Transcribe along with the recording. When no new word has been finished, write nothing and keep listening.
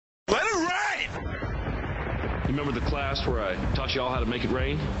Remember the class where I taught y'all how to make it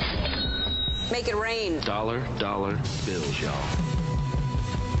rain? Make it rain. Dollar bills, y'all.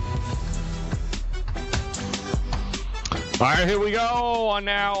 All right, here we go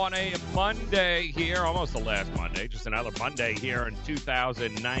now on a Monday here, almost the last Monday, just another Monday here in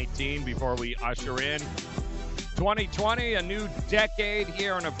 2019 before we usher in 2020, a new decade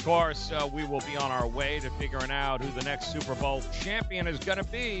here. And, of course, we will be on our way to figuring out who the next Super Bowl champion is going to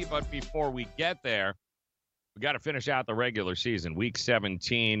be. But before we get there, we got to finish out the regular season. Week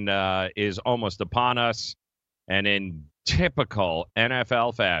 17 is almost upon us. And in typical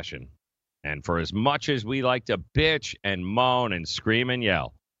NFL fashion, and for as much as we like to bitch and moan and scream and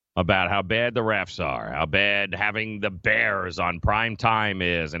yell about how bad the refs are, how bad having the Bears on prime time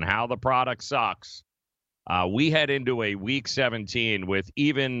is, and how the product sucks, we head into a Week 17 with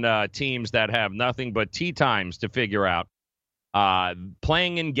even teams that have nothing but tee times to figure out,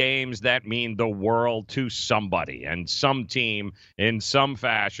 playing in games that mean the world to somebody and some team in some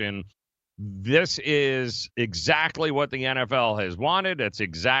fashion. This is exactly what the NFL has wanted. That's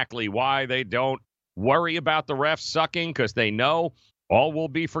exactly why they don't worry about the refs sucking, because they know all will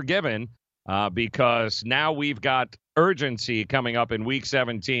be forgiven, because now we've got urgency coming up in Week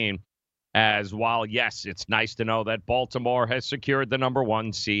 17. As while, yes, it's nice to know that Baltimore has secured the number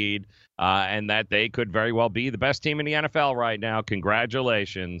 1 seed and that they could very well be the best team in the NFL right now.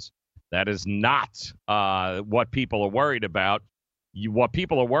 Congratulations. That is not what people are worried about. What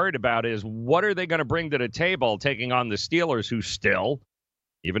people are worried about is what are they going to bring to the table taking on the Steelers, who still,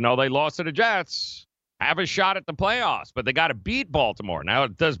 even though they lost to the Jets, have a shot at the playoffs. But they got to beat Baltimore. Now,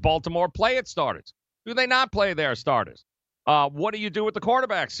 does Baltimore play its starters? Do they not play their starters? What do you do with the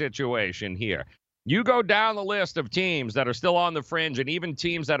quarterback situation here? You go down the list of teams that are still on the fringe and even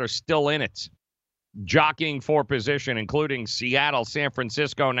teams that are still in it, jockeying for position, including Seattle, San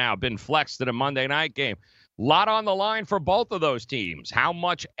Francisco now, been flexed to the Monday night game. Lot on the line for both of those teams. How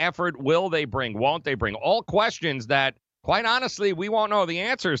much effort will they bring? Won't they bring? All questions that, quite honestly, we won't know the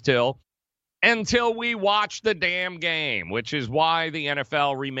answers until we watch the damn game, which is why the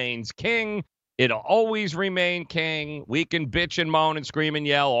NFL remains king. It'll always remain king. We can bitch and moan and scream and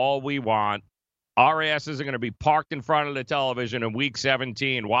yell all we want. Our asses are going to be parked in front of the television in Week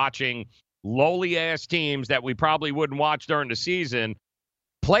 17 watching lowly-ass teams that we probably wouldn't watch during the season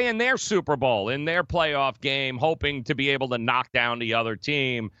playing their Super Bowl in their playoff game, hoping to be able to knock down the other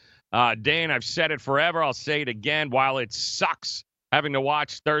team. Dane, I've said it forever. I'll say it again. While it sucks having to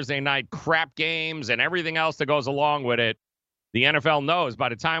watch Thursday night crap games and everything else that goes along with it, the NFL knows by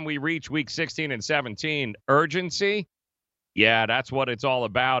the time we reach Week 16 and 17, urgency, yeah, that's what it's all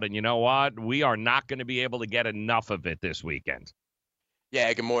about. And you know what? We are not going to be able to get enough of it this weekend.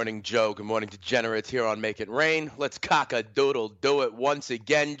 Yeah, good morning, Joe. Good morning, degenerates here on Make It Rain. Let's cock-a-doodle do it once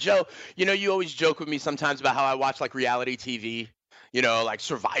again. Joe, you know, you always joke with me sometimes about how I watch, like, reality TV, you know, like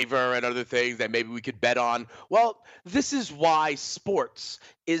Survivor and other things that maybe we could bet on. Well, this is why sports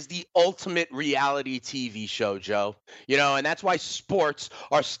is the ultimate reality TV show, Joe. You know, and that's why sports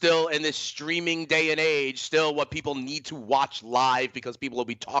are still in this streaming day and age, still what people need to watch live because people will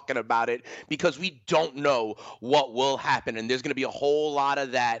be talking about it, because we don't know what will happen. And there's going to be a whole lot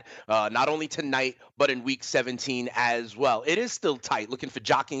of that, not only tonight, but in Week 17 as well. It is still tight, looking for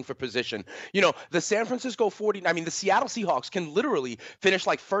jockeying for position. You know, the Seattle Seahawks can literally finish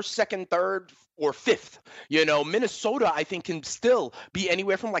like first, second, third, or fifth. You know, Minnesota, I think, can still be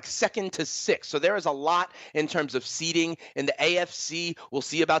anywhere from like second to sixth. So there is a lot in terms of seeding in the AFC. We'll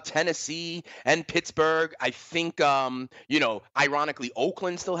see about Tennessee and Pittsburgh. I think, you know, ironically,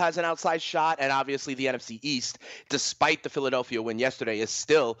 Oakland still has an outside shot. And obviously the NFC East, despite the Philadelphia win yesterday, is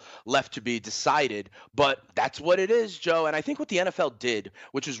still left to be decided. But that's what it is, Joe. And I think what the NFL did,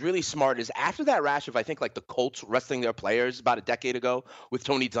 which was really smart, is after that rash of, I think, like the Colts resting their players about a decade ago with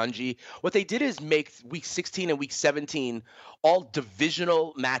Tony Dungy, what they did is make Week 16 and Week 17 all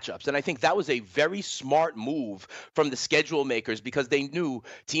divisional matchups. And I think that was a very smart move from the schedule makers, because they knew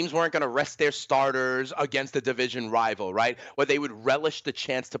teams weren't going to rest their starters against a division rival, right? Or they would relish the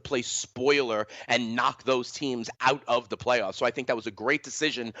chance to play spoiler and knock those teams out of the playoffs. So I think that was a great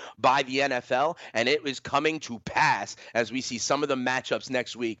decision by the NFL, and it is coming to pass as we see some of the matchups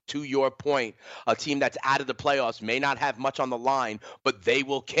next week. To your point, a team that's out of the playoffs may not have much on the line, but they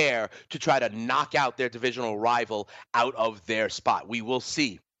will care to try to knock out their divisional rival out of their spot. We will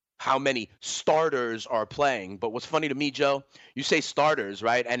see how many starters are playing. But what's funny to me, Joe, you say starters,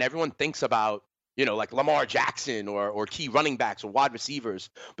 right? And everyone thinks about, you know, like Lamar Jackson or key running backs or wide receivers.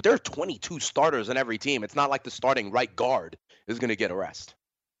 But there are 22 starters on every team. It's not like the starting right guard is going to get a rest.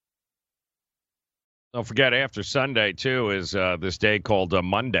 Don't forget, after Sunday, too, is this day called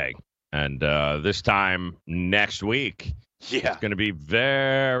Monday. And this time next week, Yeah. it's going to be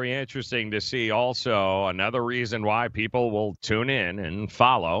very interesting to see also another reason why people will tune in and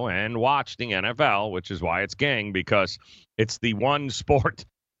follow and watch the NFL, which is why it's king, because it's the one sport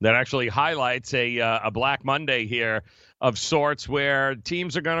that actually highlights a Black Monday here of sorts where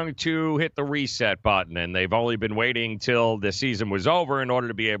teams are going to hit the reset button, and they've only been waiting till the season was over in order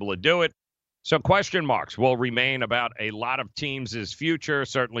to be able to do it. So question marks will remain about a lot of teams' future,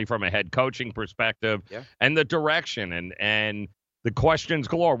 certainly from a head coaching perspective, and the direction and the questions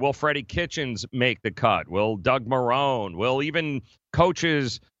galore. Will Freddie Kitchens make the cut? Will Doug Marrone? Will even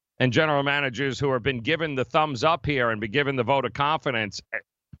coaches and general managers who have been given the thumbs up here and been given the vote of confidence,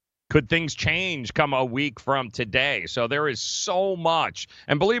 could things change come a week from today? So there is so much.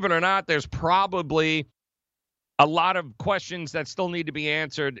 And believe it or not, there's probably a lot of questions that still need to be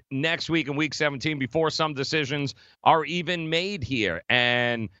answered next week in Week 17 before some decisions are even made here.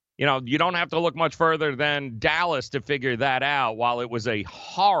 And, you know, you don't have to look much further than Dallas to figure that out. While it was a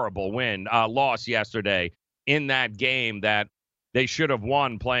horrible loss yesterday in that game that they should have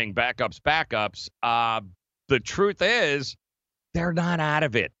won playing backups, the truth is they're not out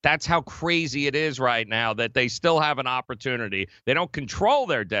of it. That's how crazy it is right now that they still have an opportunity. They don't control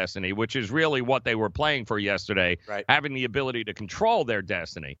their destiny, which is really what they were playing for yesterday, having the ability to control their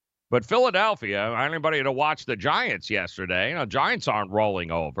destiny. But Philadelphia, anybody to watch the Giants yesterday, you know, Giants aren't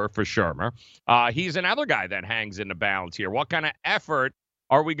rolling over for Shermer. He's another guy that hangs in the balance here. What kind of effort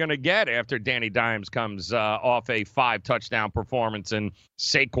are we going to get after Danny Dimes comes off a 5-touchdown performance and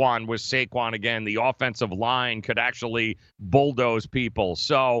Saquon was Saquon again? The offensive line could actually bulldoze people.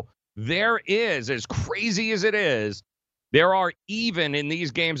 So there is, as crazy as it is, there are, even in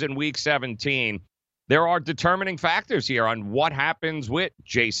these games in Week 17, there are determining factors here on what happens with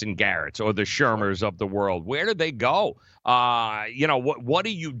Jason Garrett's or the Shermers of the world. Where do they go? You know, what do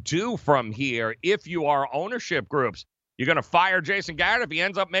you do from here if you are ownership groups? You're going to fire Jason Garrett if he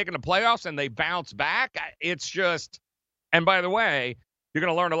ends up making the playoffs and they bounce back? It's just, and by the way, you're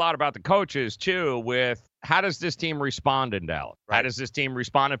going to learn a lot about the coaches, too, with how does this team respond in Dallas? How does this team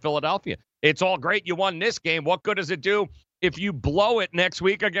respond in Philadelphia? It's all great you won this game. What good does it do if you blow it next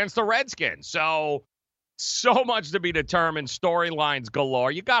week against the Redskins? So much to be determined, storylines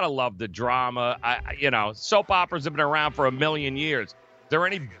galore. You got to love the drama. You know, soap operas have been around for a million years. Is there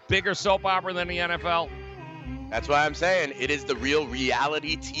any bigger soap opera than the NFL? That's why I'm saying it is the real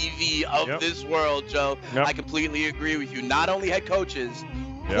reality TV of this world, Joe. I completely agree with you. Not only head coaches,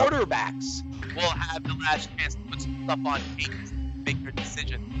 quarterbacks will have the last chance to put some stuff on tape, make their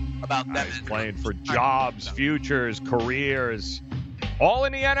decision about them. He's playing for jobs, futures, careers, all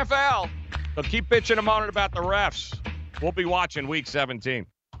in the NFL. So keep bitching and moaning about the refs. We'll be watching Week 17.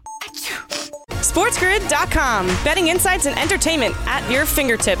 SportsGrid.com. Betting insights and entertainment at your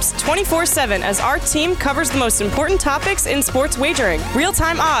fingertips 24/7 as our team covers the most important topics in sports wagering.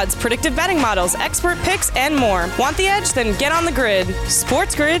 Real-time odds, predictive betting models, expert picks, and more. Want the edge? Then get on the grid.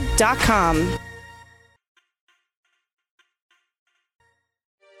 SportsGrid.com.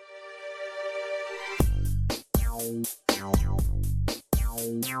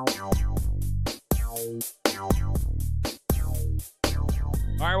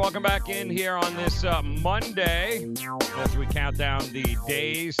 All right, welcome back in here on this Monday as we count down the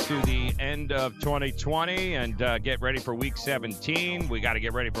days to the end of 2020 and get ready for Week 17. We got to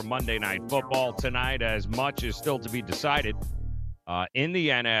get ready for Monday Night Football tonight, as much is still to be decided in the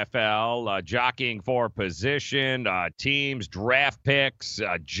NFL, jockeying for position, teams, draft picks,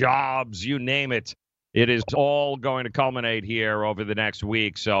 jobs, you name it. It is all going to culminate here over the next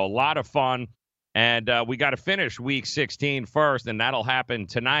week, so a lot of fun. And we got to finish Week 16 first, and that'll happen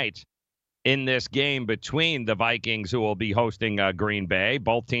tonight in this game between the Vikings, who will be hosting Green Bay.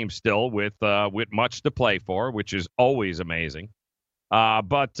 Both teams still with much to play for, which is always amazing.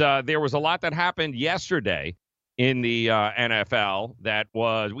 But there was a lot that happened yesterday in the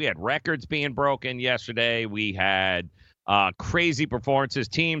NFL. We had records being broken yesterday. We had crazy performances,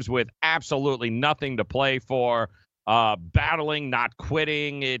 teams with absolutely nothing to play for, battling, not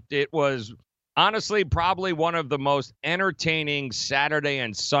quitting. It was honestly probably one of the most entertaining Saturday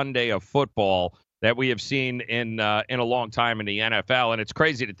and Sunday of football that we have seen in a long time in the NFL. And it's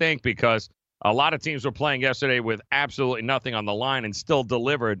crazy to think because a lot of teams were playing yesterday with absolutely nothing on the line and still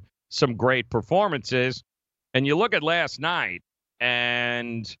delivered some great performances. And you look at last night,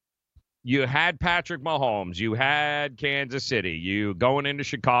 and you had Patrick Mahomes, you had Kansas City, you going into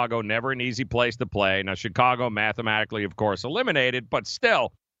Chicago, never an easy place to play. Now, Chicago mathematically, of course, eliminated, but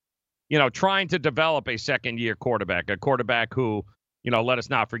still, you know, trying to develop a second-year quarterback, a quarterback who, you know, let us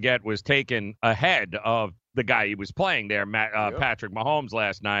not forget, was taken ahead of the guy he was playing there, Patrick Mahomes,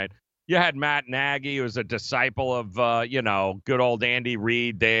 last night. You had Matt Nagy, who was a disciple of, good old Andy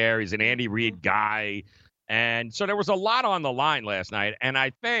Reid there. He's an Andy Reid guy. And so there was a lot on the line last night. And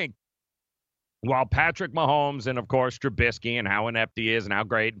I think while Patrick Mahomes and, of course, Trubisky and how inept he is and how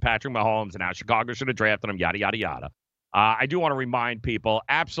great Patrick Mahomes and how Chicago should have drafted him, yada, yada, yada, I do want to remind people,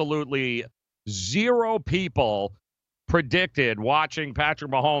 absolutely zero people predicted watching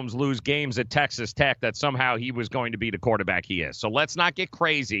Patrick Mahomes lose games at Texas Tech that somehow he was going to be the quarterback he is. So let's not get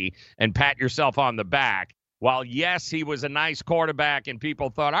crazy and pat yourself on the back. While, yes, he was a nice quarterback and people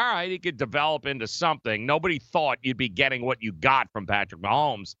thought, all right, he could develop into something, nobody thought you'd be getting what you got from Patrick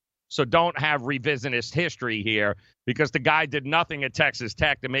Mahomes. So don't have revisionist history here, because the guy did nothing at Texas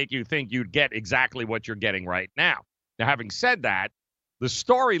Tech to make you think you'd get exactly what you're getting right now. Now, having said that, the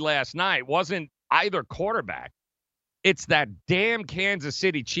story last night wasn't either quarterback. It's that damn Kansas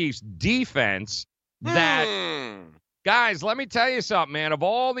City Chiefs defense that, guys, let me tell you something, man. Of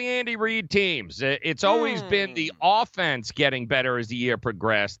all the Andy Reid teams, it's always been the offense getting better as the year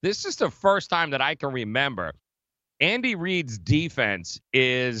progressed. This is the first time that I can remember Andy Reid's defense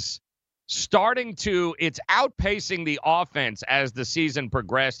is starting to, it's outpacing the offense as the season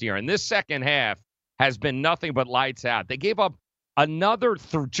progressed here. And this second half has been nothing but lights out. They gave up another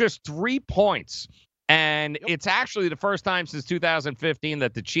just 3 points. And it's actually the first time since 2015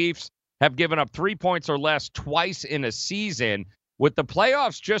 that the Chiefs have given up 3 points or less twice in a season. With the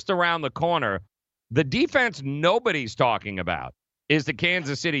playoffs just around the corner, the defense nobody's talking about is the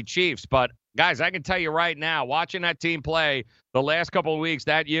Kansas City Chiefs. But, guys, I can tell you right now, watching that team play the last couple of weeks,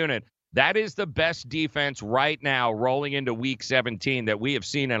 that unit, that is the best defense right now rolling into Week 17 that we have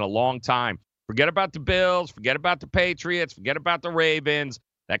seen in a long time. Forget about the Bills, forget about the Patriots, forget about the Ravens.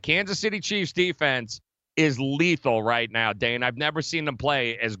 That Kansas City Chiefs defense is lethal right now, Dane. I've never seen them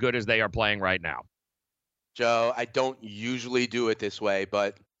play as good as they are playing right now. Joe, I don't usually do it this way,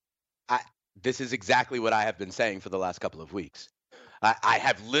 but this is exactly what I have been saying for the last couple of weeks. I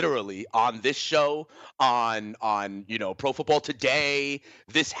have literally on this show, on Pro Football Today,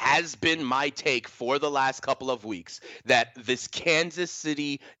 this has been my take for the last couple of weeks, that this Kansas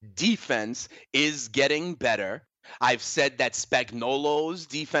City defense is getting better. I've said that Spagnuolo's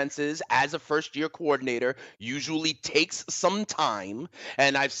defenses as a first-year coordinator usually takes some time,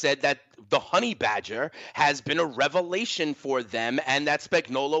 and I've said that the Honey Badger has been a revelation for them, and that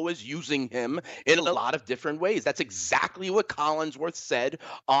Spagnuolo is using him in a lot of different ways. That's exactly what Collinsworth said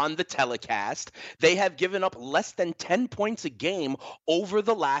on the telecast. They have given up less than 10 points a game over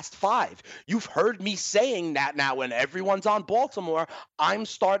the last 5. You've heard me saying that now when everyone's on Baltimore. I'm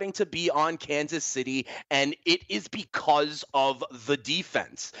starting to be on Kansas City, and it is because of the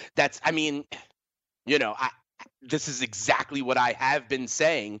defense. This is exactly what I have been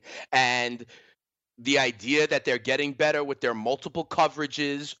saying. And the idea that they're getting better with their multiple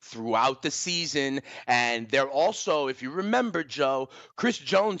coverages throughout the season. And they're also, if you remember, Joe, Chris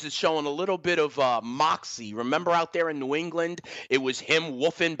Jones is showing a little bit of moxie. Remember out there in New England, it was him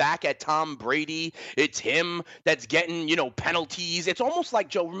woofing back at Tom Brady. It's him that's getting, penalties. It's almost like,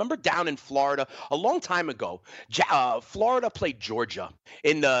 Joe, remember down in Florida a long time ago, Florida played Georgia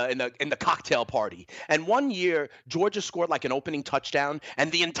in the cocktail party. And one year, Georgia scored like an opening touchdown,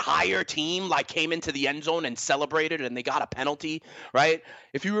 and the entire team came into the end zone and celebrated, and they got a penalty, right?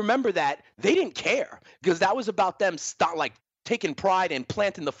 If you remember that, they didn't care, because that was about them taking pride and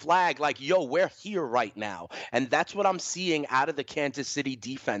planting the flag yo, we're here right now. And that's what I'm seeing out of the Kansas City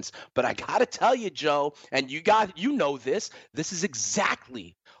defense. But I got to tell you, Joe, and this is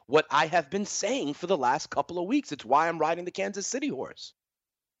exactly what I have been saying for the last couple of weeks. It's why I'm riding the Kansas City horse.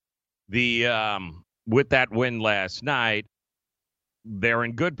 With that win last night, they're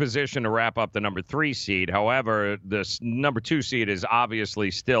in good position to wrap up the number 3 seed. However, this number 2 seed is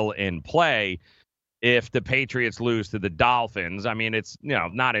obviously still in play if the Patriots lose to the Dolphins. I mean, it's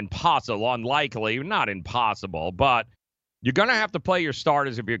not impossible, unlikely, not impossible, but you're going to have to play your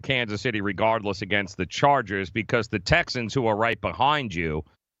starters if you're Kansas City regardless against the Chargers, because the Texans, who are right behind you,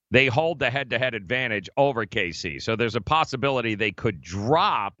 they hold the head-to-head advantage over KC. So there's a possibility they could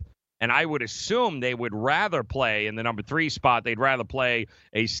drop. And I would assume they would rather play in the number 3 spot. They'd rather play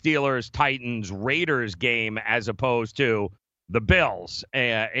a Steelers, Titans, Raiders game as opposed to the Bills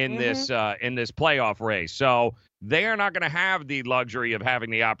in this playoff race. So they are not going to have the luxury of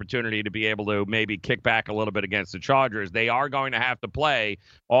having the opportunity to be able to maybe kick back a little bit against the Chargers. They are going to have to play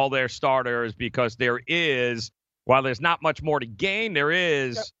all their starters, because while there's not much more to gain, there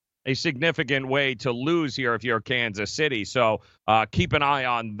is a significant way to lose here if you're Kansas City. So keep an eye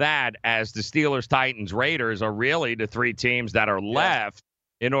on that, as the Steelers, Titans, Raiders are really the 3 teams that are left.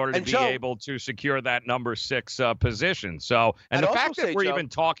 in order to And be Joe, able to secure that number 6 position. So, and I'd the fact also that say, we're Joe, even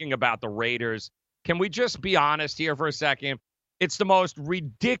talking about the Raiders, can we just be honest here for a second? It's the most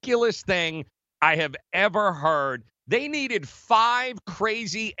ridiculous thing I have ever heard. They needed 5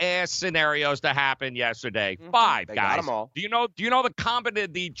 crazy-ass scenarios to happen yesterday. 5, they guys. got 'em all. Do you know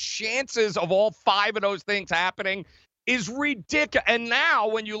the chances of all 5 of those things happening is ridiculous. And now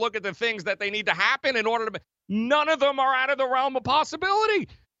when you look at the things that they need to happen in order to none of them are out of the realm of possibility.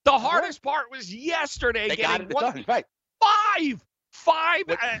 The hardest part was yesterday. They got it done, right. 5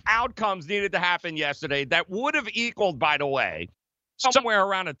 outcomes needed to happen yesterday that would have equaled, by the way, somewhere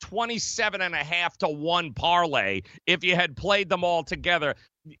around a 27.5-1 parlay if you had played them all together.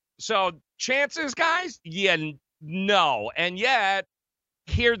 So chances, guys? Yeah, no. And yet,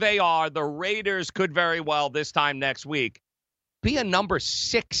 here they are. The Raiders could very well, this time next week, be a number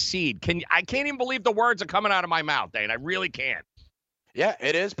 6 seed. I can't even believe the words are coming out of my mouth, Dane. I really can't. Yeah,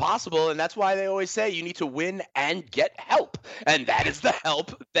 it is possible, and that's why they always say you need to win and get help, and that is the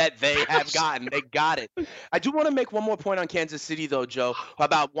help that they have gotten. They got it. I do want to make one more point on Kansas City, though, Joe,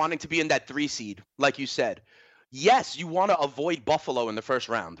 about wanting to be in that 3 seed, like you said. Yes, you want to avoid Buffalo in the first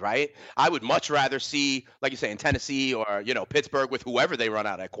round, right? I would much rather see, like you say, in Tennessee or, Pittsburgh with whoever they run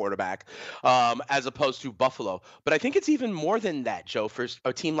out at quarterback, as opposed to Buffalo. But I think it's even more than that, Joe, for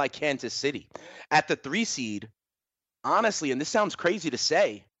a team like Kansas City. At the 3 seed, honestly, and this sounds crazy to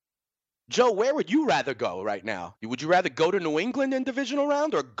say, Joe, where would you rather go right now? Would you rather go to New England in divisional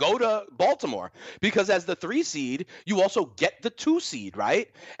round or go to Baltimore? Because as the 3 seed, you also get the 2 seed, right?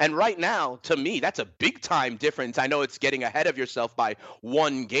 And right now, to me, that's a big time difference. I know it's getting ahead of yourself by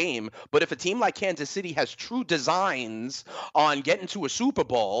 1 game, but if a team like Kansas City has true designs on getting to a Super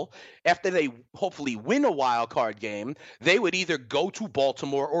Bowl, after they hopefully win a wild card game, they would either go to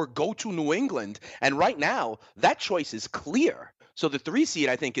Baltimore or go to New England. And right now, that choice is clear. So the 3 seed,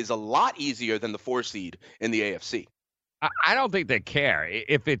 I think, is a lot easier than the 4 seed in the AFC. I don't think they care.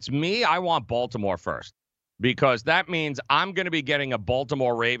 If it's me, I want Baltimore first, because that means I'm going to be getting a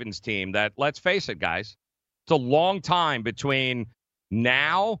Baltimore Ravens team that, let's face it, guys, it's a long time between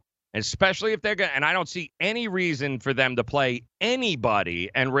now, especially if they're going to, and I don't see any reason for them to play anybody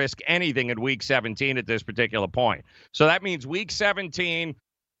and risk anything in Week 17 at this particular point. So that means Week 17,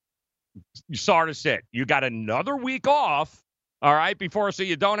 you start to sit. You got another week off. All right, so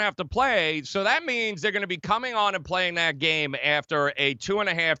you don't have to play. So that means they're going to be coming on and playing that game after a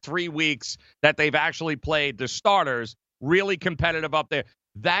 2.5, 3 weeks that they've actually played the starters, really competitive up there.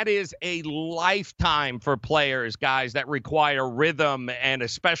 That is a lifetime for players, guys, that require rhythm and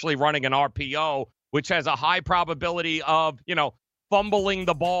especially running an RPO, which has a high probability of, fumbling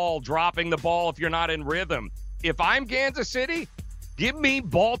the ball, dropping the ball if you're not in rhythm. If I'm Kansas City, give me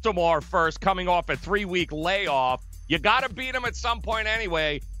Baltimore first coming off a 3-week layoff. You got to beat them at some point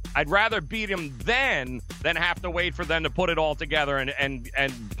anyway. I'd rather beat them then than have to wait for them to put it all together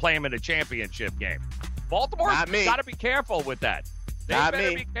and play them in a championship game. Baltimore's got to be careful with that. They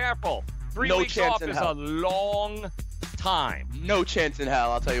better be careful. 3 weeks off is a long time. No chance in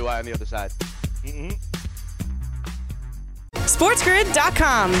hell. I'll tell you why on the other side. Mm-hmm.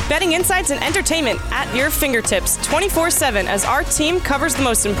 SportsGrid.com. Betting insights and entertainment at your fingertips 24/7 as our team covers the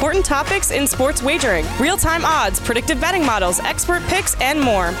most important topics in sports wagering. Real-time odds, predictive betting models, expert picks, and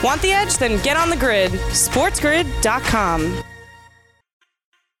more. Want the edge? Then get on the grid. SportsGrid.com.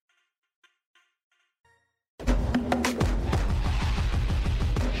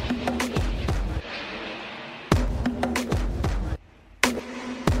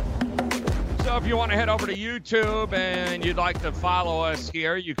 So if you want to head over to YouTube and you'd like to follow us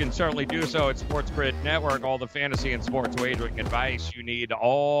here, you can certainly do so at Sports Grid Network. All the fantasy and sports wagering advice you need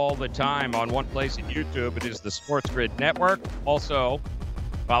all the time on one place at YouTube. It is the Sports Grid Network. Also,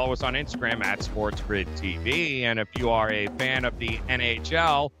 follow us on Instagram at Sports Grid TV. And if you are a fan of the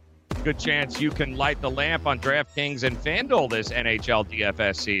NHL, good chance you can light the lamp on DraftKings and FanDuel this NHL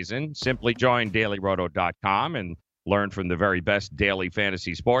DFS season. Simply join DailyRoto.com and learn from the very best daily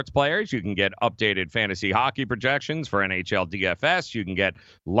fantasy sports players. You can get updated fantasy hockey projections for NHL DFS. You can get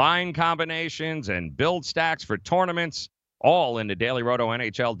line combinations and build stacks for tournaments, all in the Daily Roto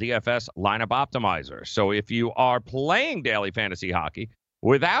NHL DFS lineup optimizer. So if you are playing daily fantasy hockey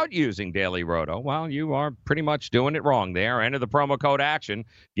without using Daily Roto, well, you are pretty much doing it wrong there. Enter the promo code ACTION.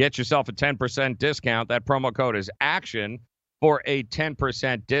 Get yourself a 10% discount. That promo code is ACTION for a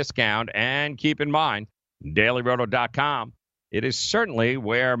 10% discount. And keep in mind, DailyRoto.com. It is certainly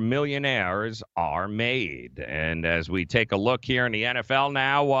where millionaires are made. And as we take a look here in the NFL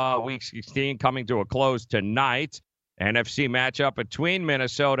now, Week 16 coming to a close tonight. NFC matchup between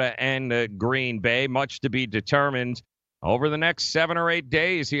Minnesota and Green Bay, much to be determined Over the next 7 or 8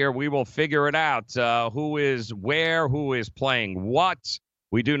 days here, we will figure it out. Who is where, who is playing what.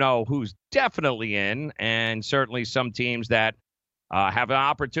 We do know who's definitely in, and certainly some teams that have an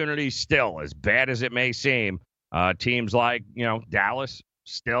opportunity still, as bad as it may seem. Teams like, Dallas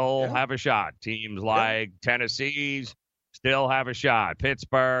still have a shot. Teams like Tennessee's still have a shot.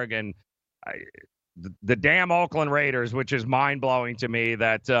 Pittsburgh and the damn Oakland Raiders, which is mind-blowing to me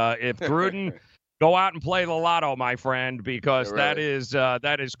that if Gruden go out and play the lotto, my friend, because that is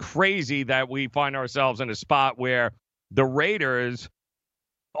crazy that we find ourselves in a spot where the Raiders,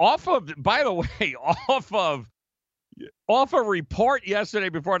 off of a report yesterday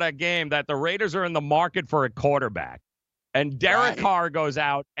before that game that the Raiders are in the market for a quarterback. And Derek Carr goes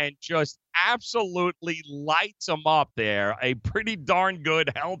out and just absolutely lights them up there. A pretty darn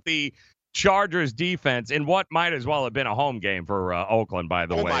good, healthy Chargers defense in what might as well have been a home game for Oakland, by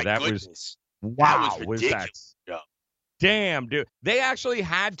the way. That was ridiculous. Damn, dude. They actually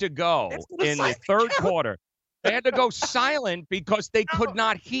had to go in the third quarter. They had to go silent because they could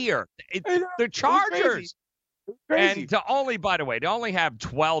not hear. The Chargers. And to only have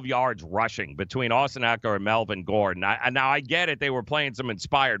 12 yards rushing between Austin Eckler and Melvin Gordon. Now, I get it. They were playing some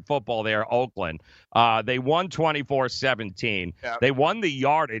inspired football there, Oakland. They won 24-17. Yep. They won the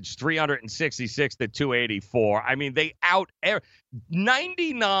yardage, 366 to 284. I mean,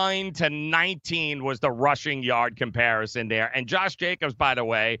 99-19 was the rushing yard comparison there. And Josh Jacobs, by the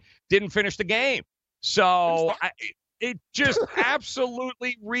way, didn't finish the game. So it just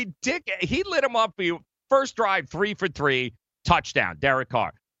absolutely ridiculous. He lit him up for you. First drive, 3 for 3, touchdown, Derek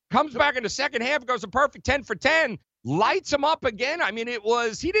Carr. Comes back in the second half, goes a perfect 10 for 10, lights him up again. I mean,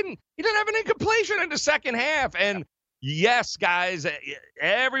 he didn't have an incompletion in the second half. And yes, guys,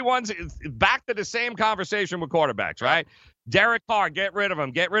 everyone's back to the same conversation with quarterbacks, right? Derek Carr, get rid of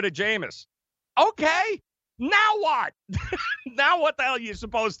him. Get rid of Jameis. Okay, now what? Now what the hell are you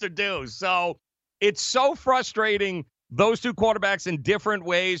supposed to do? So it's so frustrating, those two quarterbacks in different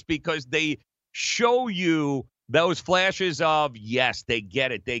ways, because they show you those flashes of, yes, they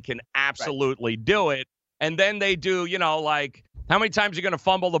get it. They can absolutely do it. And then they do, like, how many times are you going to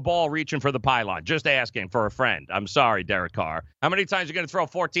fumble the ball reaching for the pylon? Just asking for a friend. I'm sorry, Derek Carr. How many times are you going to throw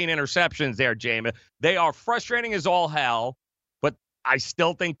 14 interceptions there, Jameis? They are frustrating as all hell, but I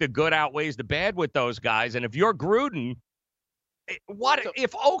still think the good outweighs the bad with those guys. And if you're Gruden,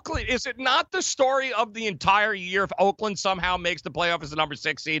 if Oakland, is it not the story of the entire year if Oakland somehow makes the playoff as the number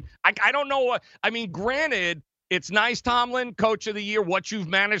 6 seed? I don't know granted, it's nice, Tomlin, coach of the year, what you've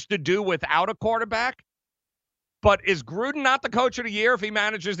managed to do without a quarterback. But is Gruden not the coach of the year if he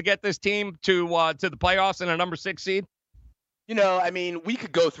manages to get this team to the playoffs in a number 6 seed? We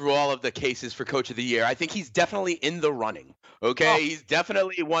could go through all of the cases for coach of the year. I think he's definitely in the running. Okay. He's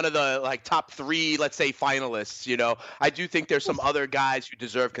definitely one of the top 3, let's say, finalists. I do think there's some other guys who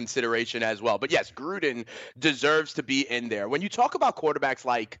deserve consideration as well. But yes, Gruden deserves to be in there. When you talk about quarterbacks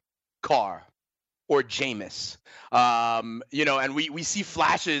like Carr or Jameis, and we see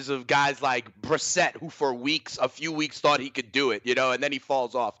flashes of guys like Brissett, who for a few weeks thought he could do it, and then he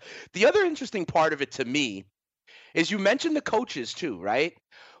falls off. The other interesting part of it to me is you mentioned the coaches too, right?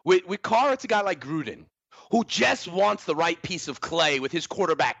 With Carr, it's a guy like Gruden, who just wants the right piece of clay with his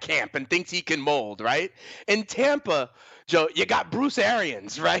quarterback camp and thinks he can mold, right? In Tampa, Joe, you got Bruce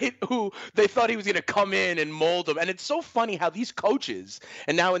Arians, right? Who they thought he was going to come in and mold them. And it's so funny how these coaches,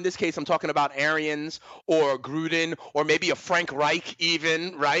 and now in this case, I'm talking about Arians or Gruden or maybe a Frank Reich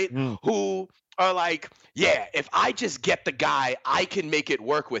even, right? Who are like, yeah, if I just get the guy, I can make it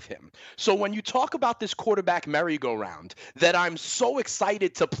work with him. So when you talk about this quarterback merry-go-round that I'm so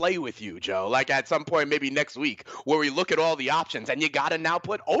excited to play with you, Joe, like at some point maybe next week where we look at all the options, and you got to now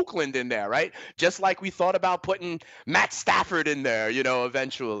put Oakland in there, right? Just like we thought about putting Matt Stafford in there,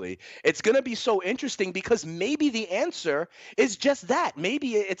 eventually. It's going to be so interesting because maybe the answer is just that.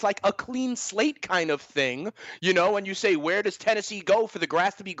 Maybe it's like a clean slate kind of thing, when you say, where does Tennessee go for the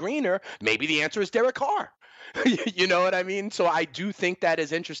grass to be greener? Maybe the answer is Derek Carr. You know what I mean? So I do think that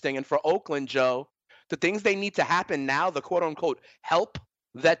is interesting. And for Oakland, Joe, the things they need to happen now, the quote-unquote help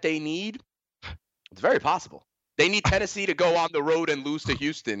that they need, it's very possible. They need Tennessee to go on the road and lose to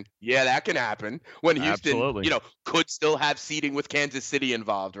Houston. Yeah, that can happen when Houston, could still have seeding with Kansas City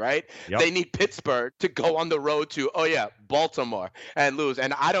involved, right? Yep. They need Pittsburgh to go on the road to, Baltimore and lose.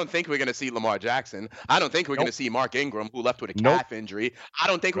 And I don't think we're going to see Lamar Jackson. I don't think we're going to see Mark Ingram, who left with a calf injury. I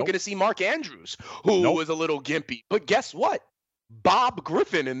don't think we're going to see Mark Andrews, who was a little gimpy. But guess what? Bob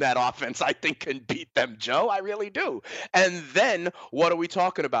Griffin in that offense, I think, can beat them, Joe. I really do. And then what are we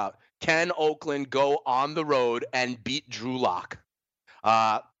talking about? Can Oakland go on the road and beat Drew Lock?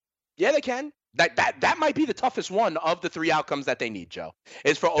 Yeah, they can. That might be the toughest one of the three outcomes that they need, Joe,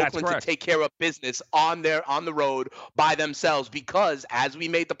 is for Oakland to take care of business on the road by themselves, because as we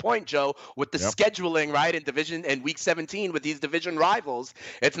made the point, Joe, with the scheduling, right, in division in week 17 with these division rivals,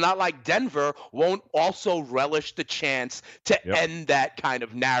 it's not like Denver won't also relish the chance to end that kind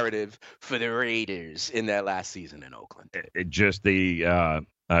of narrative for the Raiders in their last season in Oakland.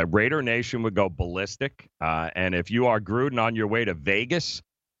 Raider Nation would go ballistic, and if you are Gruden on your way to Vegas,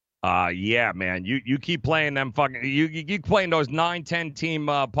 yeah, man, you keep playing them fucking you keep playing those 9-10 team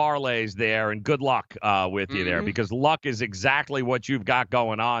parlays there, and good luck with you there, because luck is exactly what you've got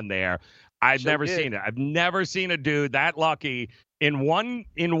going on there. I've never seen it. I've never seen a dude that lucky in one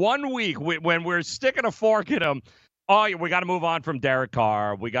week when we're sticking a fork in him. Oh, we got to move on from Derek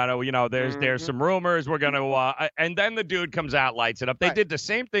Carr. We got to, there's some rumors. We're going to, and then the dude comes out, lights it up. They did the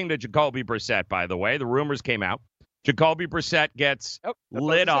same thing to Jacoby Brissett, by the way. The rumors came out. Jacoby Brissett gets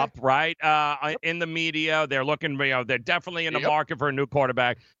lit up, right, in the media. They're looking, they're definitely in the market for a new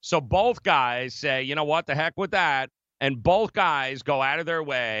quarterback. So both guys say, you know what, the heck with that. And both guys go out of their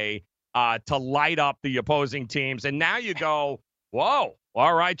way to light up the opposing teams. And now you go, whoa,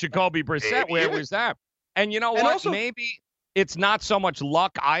 all right, Jacoby Brissett, where was that? And you know what? Also, maybe it's not so much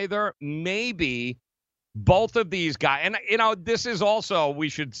luck either. Maybe both of these guys, and, this is also, we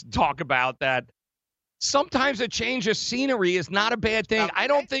should talk about that. Sometimes a change of scenery is not a bad thing. I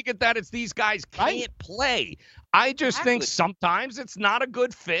don't think that it's these guys can't play. I just think sometimes it's not a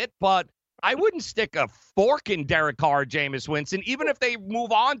good fit, but I wouldn't stick a fork in Derek Carr, Jameis Winston, even if they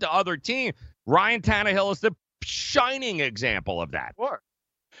move on to other teams. Ryan Tannehill is the shining example of that. Sure.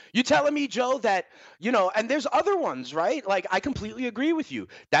 You telling me, Joe, that, and there's other ones, right? Like, I completely agree with you.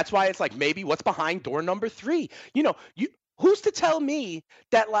 That's why it's like, maybe what's behind door number 3? Who's to tell me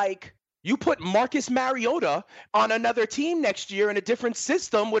that, like, you put Marcus Mariota on another team next year in a different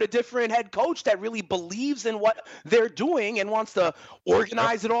system with a different head coach that really believes in what they're doing and wants to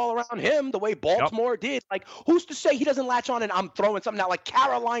organize it all around him the way Baltimore did. Like, who's to say he doesn't latch on and I'm throwing something out like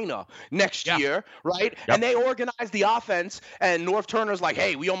Carolina next year, right? And they organize the offense, and North Turner's like,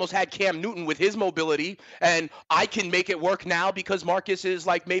 hey, we almost had Cam Newton with his mobility, and I can make it work now because Marcus is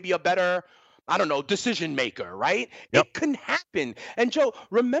like maybe a better – decision maker, right? It can happen. And Joe,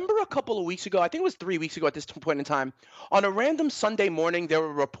 remember a couple of weeks ago, I think it was 3 weeks ago at this point in time, on a random Sunday morning, there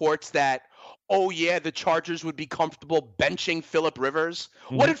were reports that, the Chargers would be comfortable benching Phillip Rivers.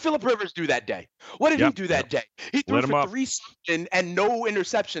 What did Phillip Rivers do that day? What did he do that day? He threw for 3 and no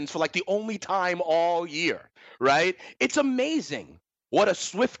interceptions for like the only time all year, right? It's amazing what a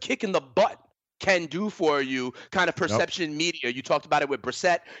swift kick in the butt can do for you, kind of perception media. You talked about it with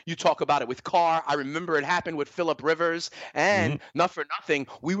Brissett. You talk about it with Carr. I remember it happened with Phillip Rivers. And not for nothing,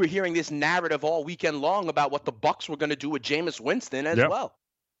 we were hearing this narrative all weekend long about what the Bucs were going to do with Jameis Winston as well.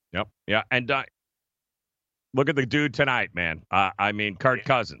 Yeah. And look at the dude tonight, man. Kirk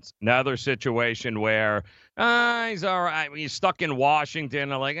Cousins. Another situation where he's all right. He's stuck in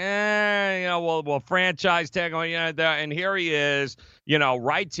Washington. I'm like, we'll franchise tag him. And here he is,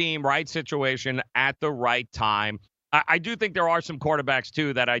 right team, right situation at the right time. I do think there are some quarterbacks,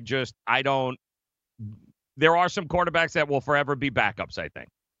 too, that there are some quarterbacks that will forever be backups, I think.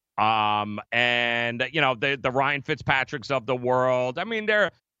 The Ryan Fitzpatricks of the world.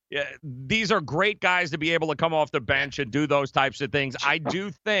 These are great guys to be able to come off the bench and do those types of things. I do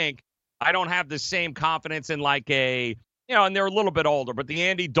think I don't have the same confidence in and they're a little bit older, but the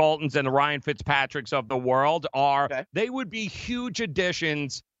Andy Daltons and the Ryan Fitzpatricks of the world they would be huge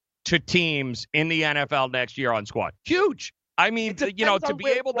additions to teams in the NFL next year on squad. Huge. To be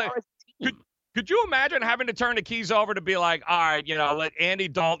able to could you imagine having to turn the keys over to be like, all right, let Andy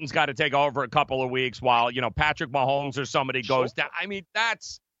Dalton's got to take over a couple of weeks while, Patrick Mahomes or somebody goes down.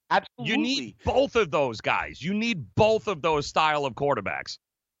 That's absolutely. You need both of those guys. You need both of those style of quarterbacks.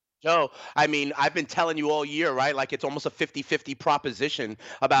 Joe, I've been telling you all year, right? Like, it's almost a 50-50 proposition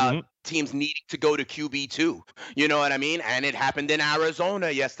about teams needing to go to QB2. You know what I mean? And it happened in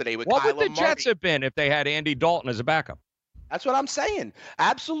Arizona yesterday with Kyler Murray. What would the Jets have been if they had Andy Dalton as a backup? That's what I'm saying.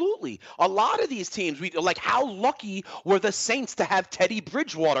 Absolutely. A lot of these teams, how lucky were the Saints to have Teddy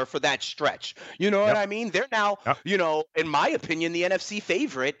Bridgewater for that stretch? You know what I mean? They're now, in my opinion, the NFC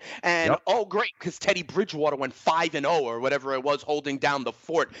favorite. And, great, because Teddy Bridgewater went 5-0 or whatever it was, holding down the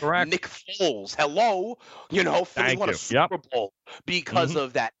fort. Correct. Nick Foles, hello. Philly won a Super Bowl because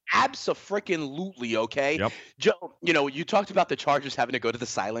of that. Abso-freaking-lutely, okay? Joe, you talked about the Chargers having to go to the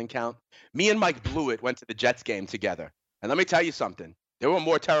silent count. Me and Mike Blewett went to the Jets game together. And let me tell you something. There were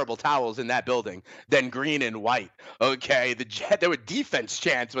more terrible towels in that building than green and white. Okay, there were defense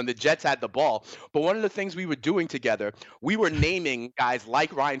chants when the Jets had the ball. But one of the things we were doing together, we were naming guys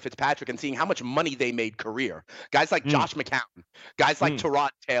like Ryan Fitzpatrick and seeing how much money they made career. Guys like Josh McCown, guys like Tyrod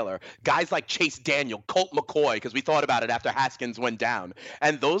Taylor, guys like Chase Daniel, Colt McCoy, because we thought about it after Haskins went down.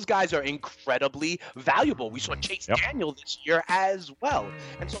 And those guys are incredibly valuable. We saw Chase Daniel this year as well.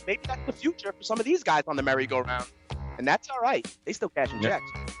 And so maybe that's the future for some of these guys on the merry-go-round. And that's all right. They still cashing checks.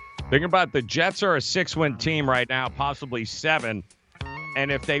 Think about the Jets are a 6-win team right now, possibly 7.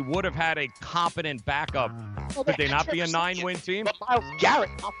 And if they would have had a competent backup, could they not be a 9-win team? But Myles Garrett,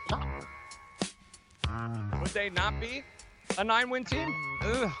 Would they not be a 9-win team?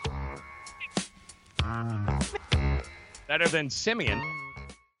 Better than Simeon.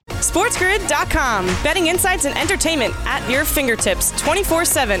 SportsGrid.com. Betting insights and entertainment at your fingertips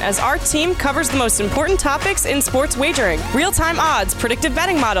 24/7 as our team covers the most important topics in sports wagering. Real-time odds, predictive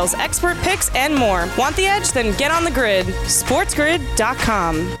betting models, expert picks, and more. Want the edge? Then get on the grid.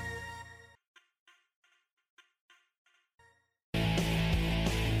 SportsGrid.com.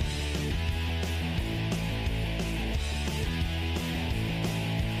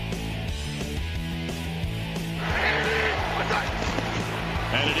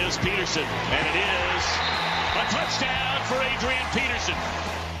 And it is Peterson, and it is a touchdown for Adrian Peterson.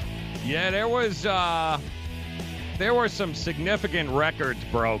 Yeah, there were some significant records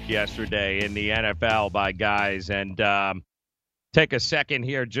broke yesterday in the NFL by guys, and take a second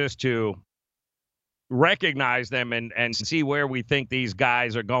here just to recognize them and see where we think these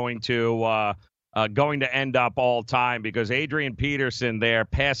guys are going to end up all time, because Adrian Peterson there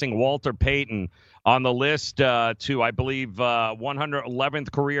passing Walter Payton on the list to, I believe,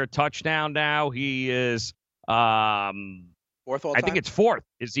 111th career touchdown now. He is fourth all time? I think it's fourth.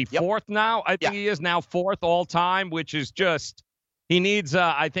 Is he fourth now? I think he is now fourth all time, which is just – he needs,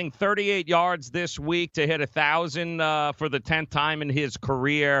 I think, 38 yards this week to hit 1,000 for the 10th time in his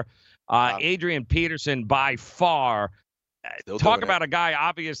career. Adrian Peterson, by far, talk about a guy,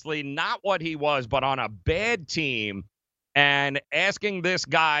 obviously not what he was, but on a bad team. And asking this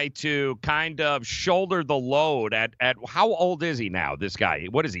guy to kind of shoulder the load at how old is he now, this guy?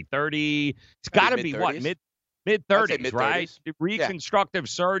 What is he, 30? It's got to be, what, mid-30s, right? Reconstructive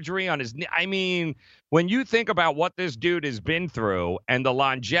surgery on his knee. I mean, when you think about what this dude has been through and the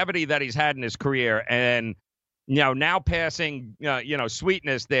longevity that he's had in his career, and, now passing,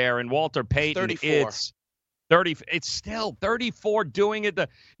 sweetness there and Walter Payton, 34. It's still 34 doing it.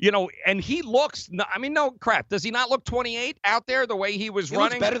 And he looks, no crap. Does he not look 28 out there the way he was running?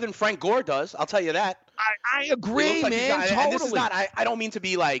 He looks better than Frank Gore does. I'll tell you that. I agree, like man. Totally. And this is not, I don't mean to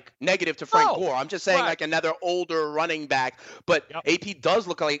be like negative to Frank Gore. I'm just saying like another older running back. But AP does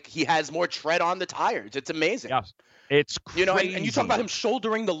look like he has more tread on the tires. It's amazing. Yes. It's crazy. And you talk about him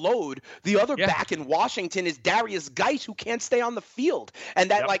shouldering the load. The other back in Washington is Darius Geis, who can't stay on the field.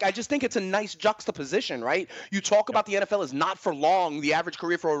 And that, I just think it's a nice juxtaposition, right? You talk about the NFL is not for long. The average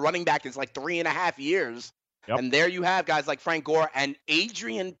career for a running back is like 3.5 years. Yep. And there you have guys like Frank Gore and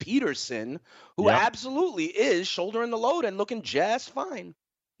Adrian Peterson, who absolutely is shouldering the load and looking just fine.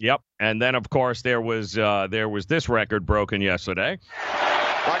 Yep. And then, of course, there was this record broken yesterday.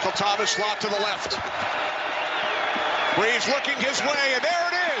 Michael Thomas locked to the left. Breeze looking his way, and there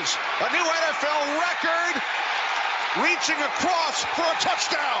it is. A new NFL record, reaching across for a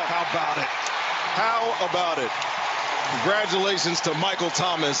touchdown. How about it? Congratulations to Michael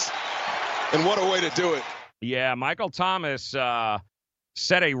Thomas, and what a way to do it. Yeah, Michael Thomas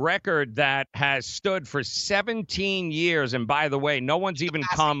set a record that has stood for 17 years. And by the way, no one's even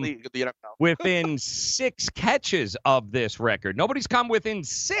come within 6 catches of this record. Nobody's come within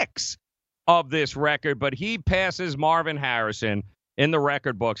 6 of this record, but he passes Marvin Harrison in the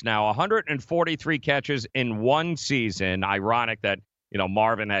record books now. 143 catches in one season. Ironic that,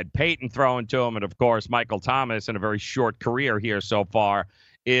 Marvin had Peyton throwing to him, and of course, Michael Thomas, in a very short career here so far,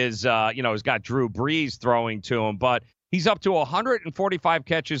 has got Drew Brees throwing to him, but he's up to 145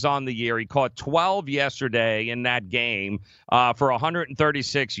 catches on the year. He caught 12 yesterday in that game for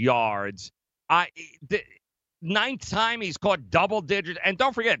 136 yards. Ninth time he's caught double digits. And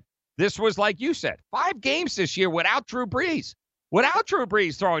don't forget, this was, like you said, 5 games this year without Drew Brees. Without Drew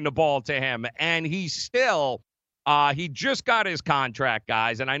Brees throwing the ball to him. And he's still, he just got his contract,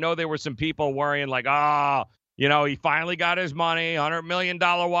 guys. And I know there were some people worrying like, he finally got his money, $100 million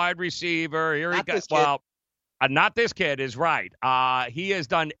wide receiver. Here he goes. Well, not this kid is right. He has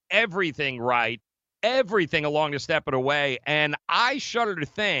done everything right, everything along the step of the way. And I shudder to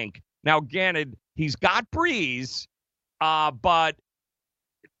think, now, granted, he's got Brees, but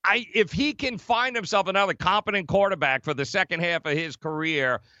if he can find himself another competent quarterback for the second half of his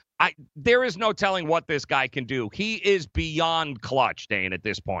career, there is no telling what this guy can do. He is beyond clutch, Dane, at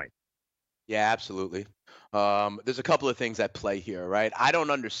this point. Yeah, absolutely. There's a couple of things at play here, right? I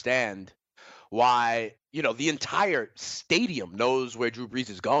don't understand why, the entire stadium knows where Drew Brees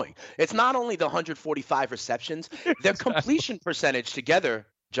is going. It's not only the 145 receptions, their completion percentage together,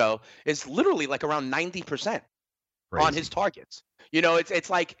 Joe, is literally like around 90% on his targets. It's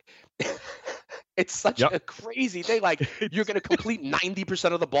like it's such a crazy thing. Like, you're going to complete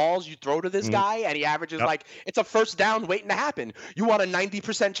 90% of the balls you throw to this guy, and he averages like it's a first down waiting to happen. You want a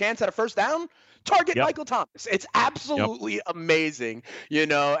 90% chance at a first down? Target Michael Thomas. It's absolutely amazing,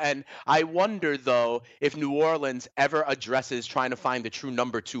 and I wonder, though, if New Orleans ever addresses trying to find the true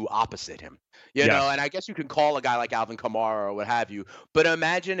number 2 opposite him. And I guess you can call a guy like Alvin Kamara or what have you, but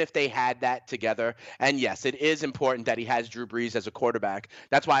imagine if they had that together. And yes, it is important that he has Drew Brees as a quarterback.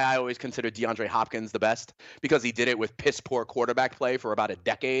 That's why I always consider DeAndre Hopkins the best, because he did it with piss poor quarterback play for about a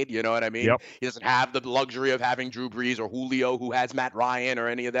decade. You know what I mean? He doesn't have the luxury of having Drew Brees or Julio, who has Matt Ryan, or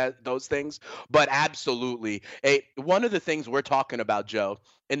any of those things. But absolutely, one of the things we're talking about, Joe,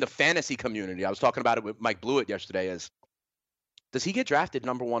 in the fantasy community, I was talking about it with Mike Blewett yesterday, is, does he get drafted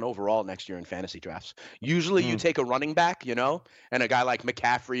number 1 overall next year in fantasy drafts? Usually you take a running back, and a guy like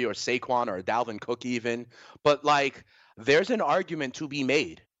McCaffrey or Saquon or Dalvin Cook even. But, there's an argument to be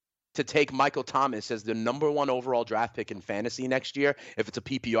made to take Michael Thomas as the number 1 overall draft pick in fantasy next year if it's a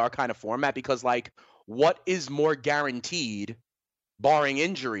PPR kind of format, because, what is more guaranteed, barring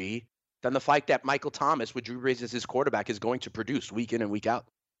injury, than the fact that Michael Thomas, with Drew Brees as his quarterback, is going to produce week in and week out?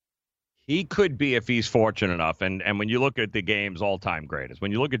 He could be, if he's fortunate enough. And when you look at the game's all-time greatest,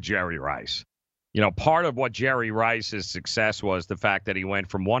 when you look at Jerry Rice, part of what Jerry Rice's success was the fact that he went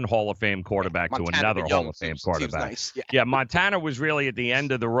from one Hall of Fame quarterback to another Hall of Fame quarterback. Nice. Montana was really at the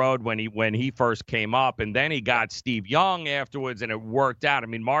end of the road when he first came up, and then he got Steve Young afterwards, and it worked out. I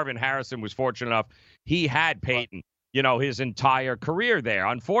mean, Marvin Harrison was fortunate enough. He had Peyton, his entire career there.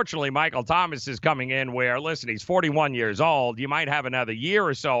 Unfortunately, Michael Thomas is coming in where, listen, he's 41 years old. You might have another year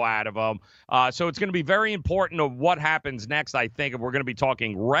or so out of him. So it's going to be very important of what happens next, I think, if we're going to be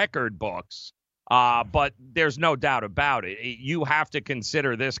talking record books. But there's no doubt about it. You have to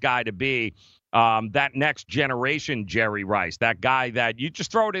consider this guy to be that next generation Jerry Rice, that guy that you just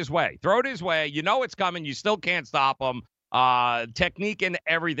throw it his way. Throw it his way. You know it's coming. You still can't stop him. Technique and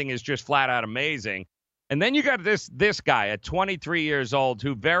everything is just flat out amazing. And then you got this guy at 23 years old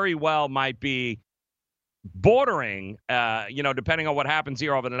who very well might be bordering, depending on what happens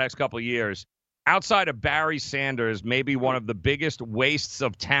here over the next couple of years, outside of Barry Sanders, maybe one of the biggest wastes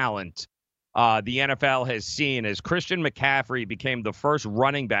of talent the NFL has seen, as Christian McCaffrey became the first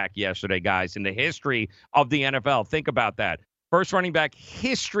running back yesterday, guys, in the history of the NFL. Think about that. First running back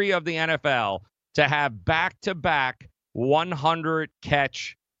history of the NFL to have back-to-back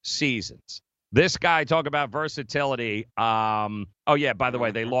 100-catch seasons. This guy, talk about versatility. By the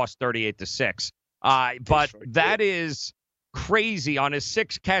way, they lost 38-6. But that is crazy. On his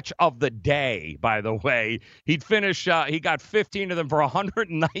 6th catch of the day, by the way, he'd finish, he got 15 of them for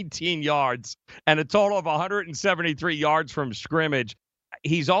 119 yards and a total of 173 yards from scrimmage.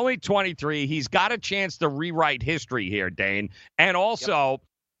 He's only 23. He's got a chance to rewrite history here, Dane. And also,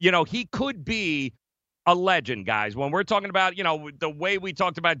 he could be a legend, guys. When we're talking about, the way we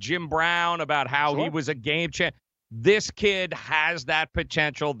talked about Jim Brown, about how he was a game changer, this kid has that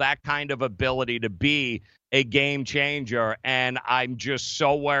potential, that kind of ability to be a game changer. And I'm just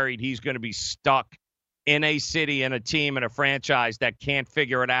so worried he's going to be stuck in a city and a team and a franchise that can't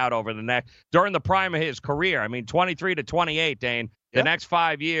figure it out during the prime of his career. I mean, 23 to 28, Dane, the next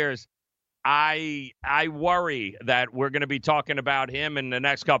 5 years. I worry that we're going to be talking about him in the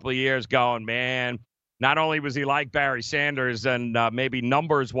next couple of years going, man, not only was he like Barry Sanders and maybe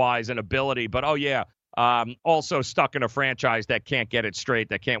numbers-wise and ability, but, also stuck in a franchise that can't get it straight,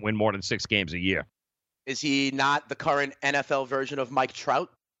 that can't win more than 6 games a year. Is he not the current NFL version of Mike Trout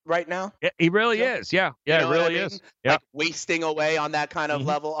right now? He really is. Yeah, it really is. Yeah, like wasting away on that kind of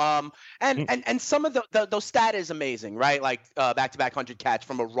level. And some of those stat is amazing, right? Like back-to-back 100 catch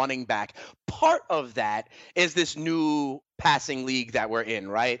from a running back. Part of that is this new passing league that we're in,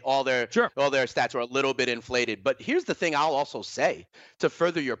 right? All their stats are a little bit inflated. But here's the thing I'll also say to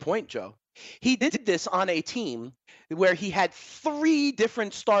further your point, Joe. He did this on a team where he had 3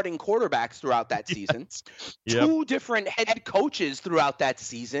 different starting quarterbacks throughout that season, Yep. 2 different head coaches throughout that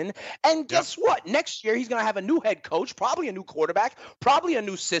season. And guess what? Next year, he's going to have a new head coach, probably a new quarterback, probably a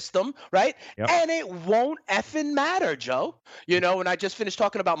new system, right? Yep. And it won't effing matter, Joe. You know, when I just finished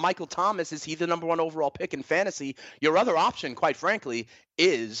talking about Michael Thomas, is he the number 1 overall pick in fantasy? Your other option, quite frankly,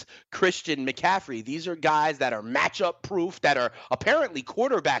 is Christian McCaffrey. These are guys that are matchup proof, that are apparently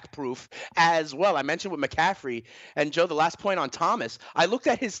quarterback proof as well. I mentioned with McCaffrey, and Joe, the last point on Thomas, I looked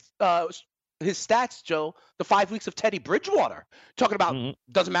at his stats, Joe, the 5 weeks of Teddy Bridgewater, talking about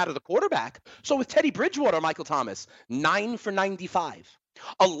doesn't matter the quarterback. So with Teddy Bridgewater, Michael Thomas, 9 for 95.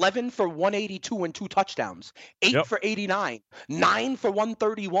 11 for 182 and 2 touchdowns, 8 for 89, 9 for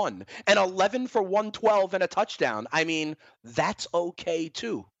 131, and 11 for 112 and a touchdown. I mean, that's okay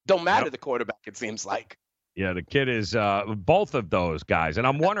too. Don't matter the quarterback, it seems like. Yeah, the kid is both of those guys. And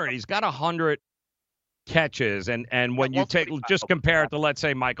I'm wondering, he's got 100 catches. And when you just compare it to, let's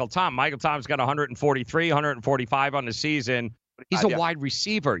say, Michael Thomas got 143, 145 on the season. He's a wide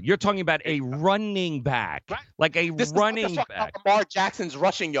receiver. You're talking about a running back, like a running back. Lamar Jackson's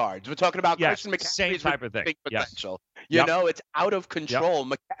rushing yards. We're talking about Christian McCaffrey's same type of thing. Big potential. You know, it's out of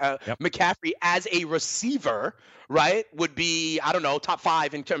control. McCaffrey as a receiver, right, would be, I don't know, top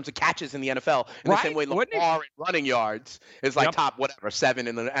 5 in terms of catches in the NFL. In the same way Lamar in running yards is like top, 7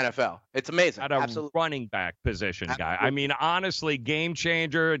 in the NFL. It's amazing. At a running back position guy. I mean, honestly, game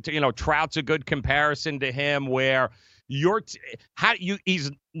changer. Trout's a good comparison to him where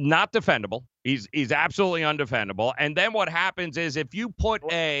he's not defendable. He's absolutely undefendable. And then what happens is if you put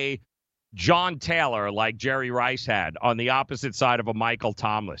a John Taylor like Jerry Rice had on the opposite side of a Michael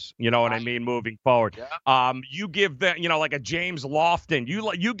Thomas, you know what I mean, moving forward. You give them, like a James Lofton,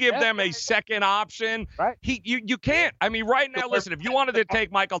 you give them a second option. Right. You can't. I mean, right now, listen, if you wanted to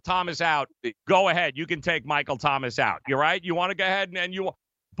take Michael Thomas out, go ahead. You can take Michael Thomas out. You're right. You want to go ahead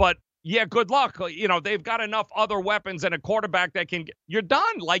but yeah, good luck. They've got enough other weapons and a quarterback that can you're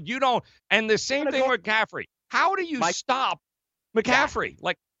done. Like you don't. And the same thing with McCaffrey. How do you stop McCaffrey?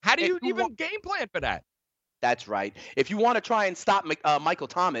 Like, how do you even game plan for that? That's right. If you want to try and stop Michael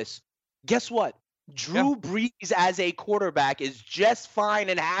Thomas, guess what? Drew Brees as a quarterback is just fine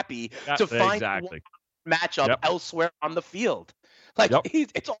and happy to find a matchup elsewhere on the field. Like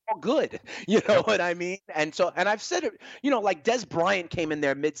it's all good, you know what I mean? And I've said it, like Des Bryant came in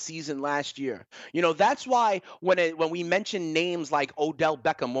there mid-season last year. That's why when we mention names like Odell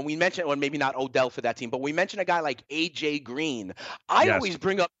Beckham, or maybe not Odell for that team, but we mention a guy like AJ Green, I always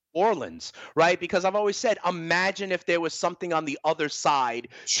bring up New Orleans, right? Because I've always said, imagine if there was something on the other side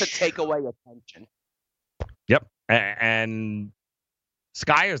to take away attention. Yep. And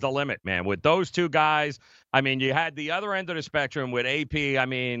sky is the limit, man. With those two guys, I mean, you had the other end of the spectrum with AP. I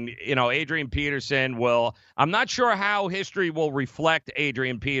mean, Adrian Peterson I'm not sure how history will reflect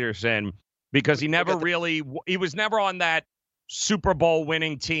Adrian Peterson because he was never on that Super Bowl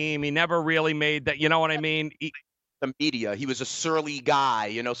winning team. He never really made that, you know what I mean? The media, he was a surly guy,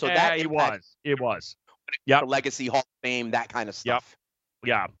 so he was. The legacy, Hall of Fame, that kind of stuff.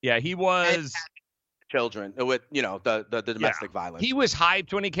 Yeah, he was. Children with the domestic violence. He was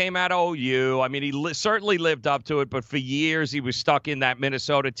hyped when he came out of OU. I mean, he certainly lived up to it, but for years he was stuck in that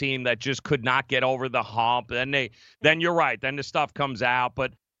Minnesota team that just could not get over the hump. Then you're right. Then the stuff comes out,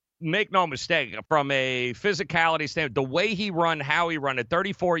 but make no mistake, from a physicality standpoint, the way he run, how he run at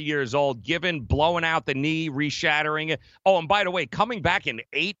 34 years old, blowing out the knee, reshattering it. Oh, and by the way, coming back in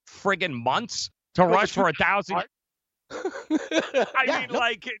 8 friggin' months to rush for 1,000.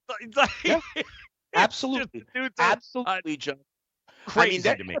 Absolutely. Absolutely, Joe. Crazy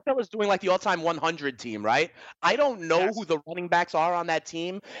to me. That was doing like the all-time 100 team, right? I don't know who the running backs are on that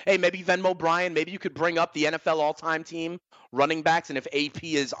team. Hey, maybe Venmo Bryan, maybe you could bring up the NFL all-time team running backs, and if AP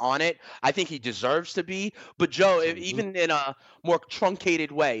is on it, I think he deserves to be. But Joe, even in a more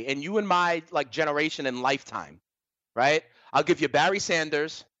truncated way, and you and my generation and lifetime, right? I'll give you Barry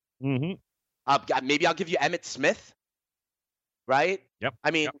Sanders. Mm-hmm. Maybe I'll give you Emmitt Smith, right? Yep.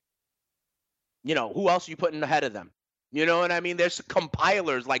 I mean, who else are you putting ahead of them? You know what I mean? There's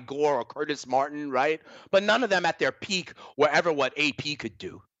compilers like Gore or Curtis Martin, right? But none of them at their peak were ever what AP could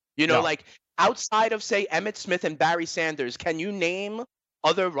do. Like outside of, say, Emmitt Smith and Barry Sanders, can you name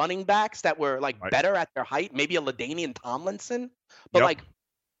other running backs that were better at their height? Maybe a LaDainian Tomlinson? But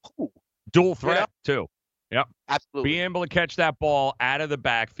who? Dual threat, too. Yep. Absolutely. Being able to catch that ball out of the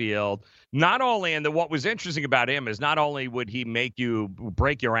backfield. Not only, and what was interesting about him is not only would he make you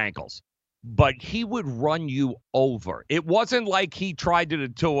break your ankles, but he would run you over. It wasn't like he tried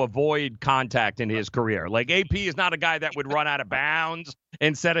to avoid contact in his career. Like, AP is not a guy that would run out of bounds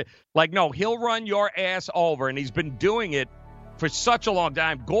instead of, like, no, he'll run your ass over, and he's been doing it for such a long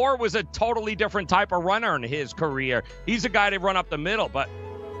time. Gore was a totally different type of runner in his career. He's a guy that run up the middle, but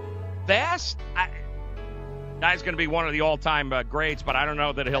fast, guy's going to be one of the all-time greats, but I don't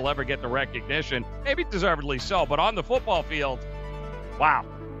know that he'll ever get the recognition. Maybe deservedly so, but on the football field, wow.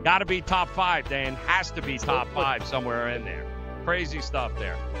 Got to be top 5, Dan. Has to be top 5 somewhere in there. Crazy stuff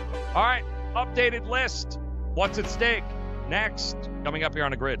there. All right, updated list. What's at stake? Next, coming up here on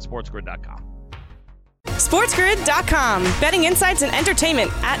the grid, SportsGrid.com. SportsGrid.com. Betting insights and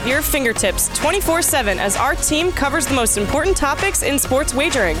entertainment at your fingertips 24/7 as our team covers the most important topics in sports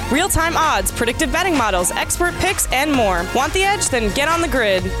wagering. Real-time odds, predictive betting models, expert picks, and more. Want the edge? Then get on the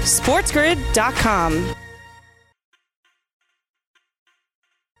grid. SportsGrid.com.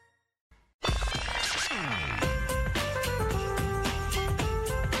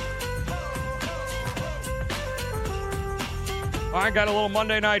 All right, got a little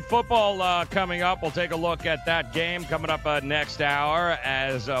Monday Night Football coming up. We'll take a look at that game coming up next hour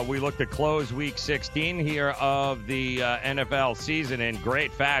as we look to close Week 16 here of the NFL season in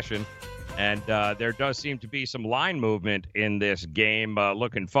great fashion. And there does seem to be some line movement in this game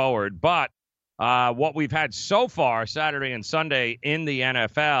looking forward. But what we've had so far, Saturday and Sunday in the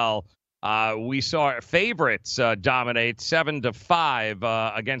NFL, we saw favorites dominate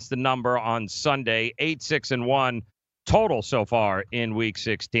 7-5 against the number on Sunday, 8-6-1. Total so far in Week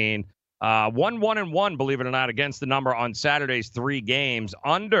 16. 1-1-1, believe it or not, against the number on Saturday's 3 games.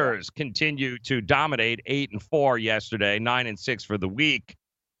 Unders continue to dominate, 8-4 yesterday, 9-6 for the week.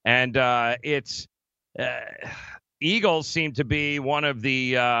 And Eagles seem to be one of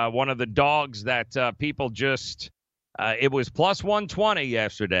the dogs that people just. It was plus 120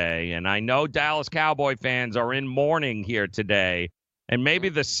 yesterday, and I know Dallas Cowboy fans are in mourning here today. And maybe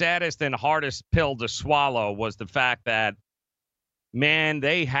the saddest and hardest pill to swallow was the fact that, man,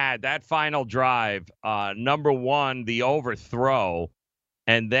 they had that final drive, number one, the overthrow,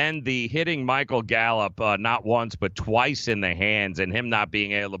 and then the hitting Michael Gallup not once but twice in the hands and him not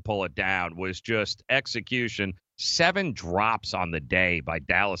being able to pull it down was just execution. 7 drops on the day by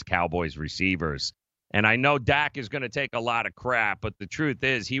Dallas Cowboys receivers. And I know Dak is going to take a lot of crap, but the truth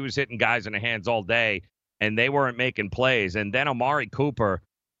is he was hitting guys in the hands all day. And they weren't making plays. And then Amari Cooper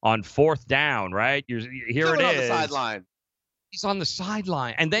on 4th down, right? Here it is. On the sideline. He's on the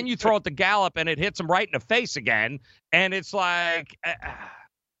sideline. And then you throw it to Gallup, and it hits him right in the face again. And it's like,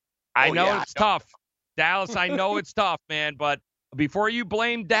 I know it's tough. Dallas, I know it's tough, man. But before you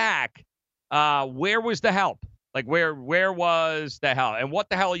blame Dak, where was the help? Like, where was the help? And what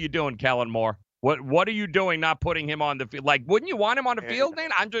the hell are you doing, Kellen Moore? What are you doing not putting him on the field? Like, wouldn't you want him on the field, Dan?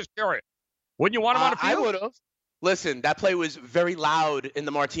 I'm just curious. Wouldn't you want him on the field? I would have. Listen, that play was very loud in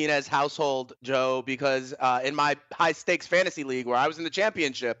the Martinez household, Joe, because in my high-stakes fantasy league where I was in the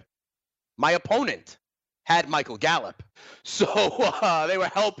championship, my opponent had Michael Gallup. So they were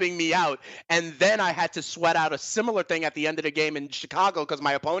helping me out. And then I had to sweat out a similar thing at the end of the game in Chicago because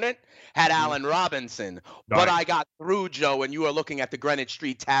my opponent had Allen Robinson. Nice. But I got through, Joe, and you are looking at the Greenwich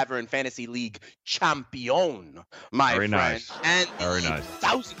Street Tavern Fantasy League champion, my very friend. Nice. And very nice.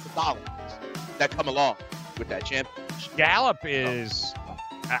 Thousands of dollars that come along with that championship. Gallup is...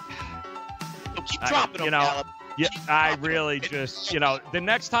 keep dropping him, Gallup. Yeah, I really just, the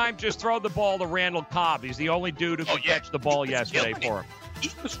next time, just throw the ball to Randall Cobb. He's the only dude who could catch the ball yesterday for him.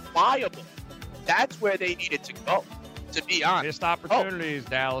 He was viable. That's where they needed to go, to be honest. Missed opportunities,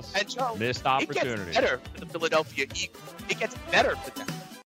 Dallas. And Joe, missed opportunities. It gets better for the Philadelphia Eagles. It gets better for them.